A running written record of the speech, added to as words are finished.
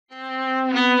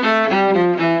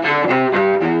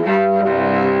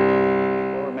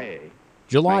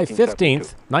July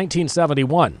 15th,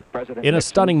 1971. In a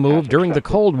stunning move during the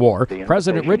Cold War,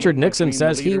 President Richard Nixon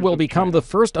says he will become the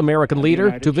first American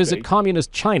leader to visit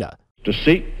communist China. To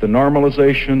seek the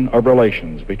normalization of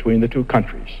relations between the two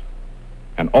countries,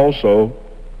 and also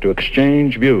to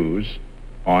exchange views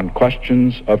on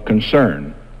questions of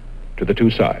concern to the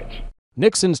two sides.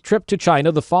 Nixon's trip to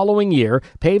China the following year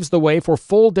paves the way for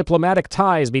full diplomatic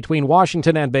ties between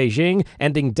Washington and Beijing,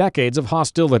 ending decades of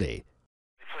hostility.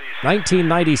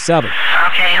 1997.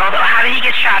 Okay, hold on. How did he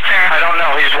get shot, sir? I don't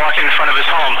know. He's walking in front of his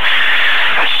home.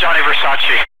 That's Gianni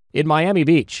Versace. In Miami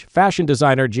Beach, fashion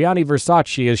designer Gianni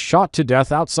Versace is shot to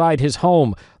death outside his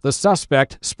home. The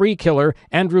suspect, spree killer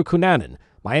Andrew Cunanan.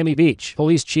 Miami Beach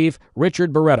Police Chief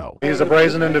Richard Barretto. He's a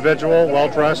brazen individual,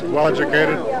 well-dressed,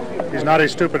 well-educated. He's not a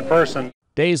stupid person.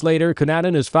 Days later,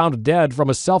 Cunanan is found dead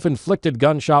from a self-inflicted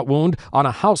gunshot wound on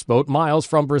a houseboat miles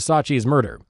from Versace's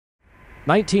murder.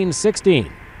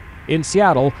 1916. In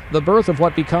Seattle, the birth of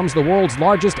what becomes the world's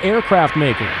largest aircraft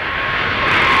maker,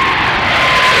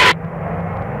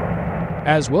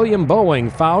 as William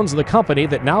Boeing founds the company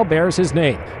that now bears his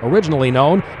name, originally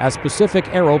known as Pacific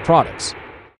Aero Products.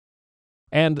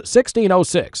 And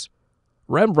 1606.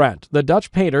 Rembrandt, the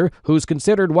Dutch painter who's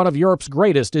considered one of Europe's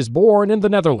greatest, is born in the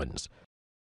Netherlands.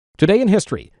 Today in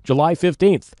history, July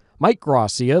 15th. Mike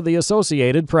Gracia, The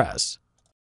Associated Press.